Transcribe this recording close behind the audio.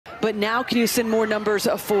but now can you send more numbers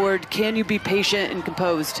forward? Can you be patient and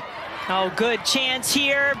composed? Oh, good chance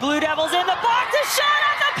here. Blue Devils in the box, a shot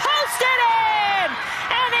on the post and in!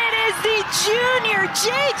 And it is the junior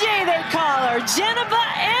JJ, they call her, Dieynaba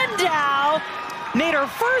Ndaw. Made her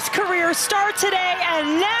first career start today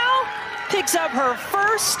and now picks up her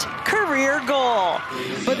first career goal.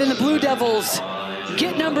 But then the Blue Devils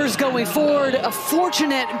get numbers going forward. A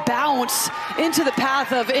fortunate bounce into the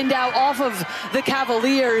path of Ndaw off of the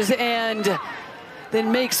Cavaliers, and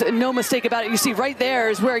then makes no mistake about it. You see right there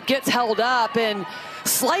is where it gets held up and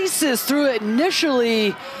slices through it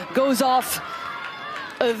initially, goes off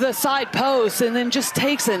the side post, and then just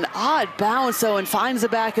takes an odd bounce though and finds the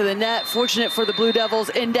back of the net. Fortunate for the Blue Devils,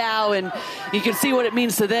 Ndaw, and you can see what it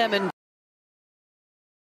means to them. And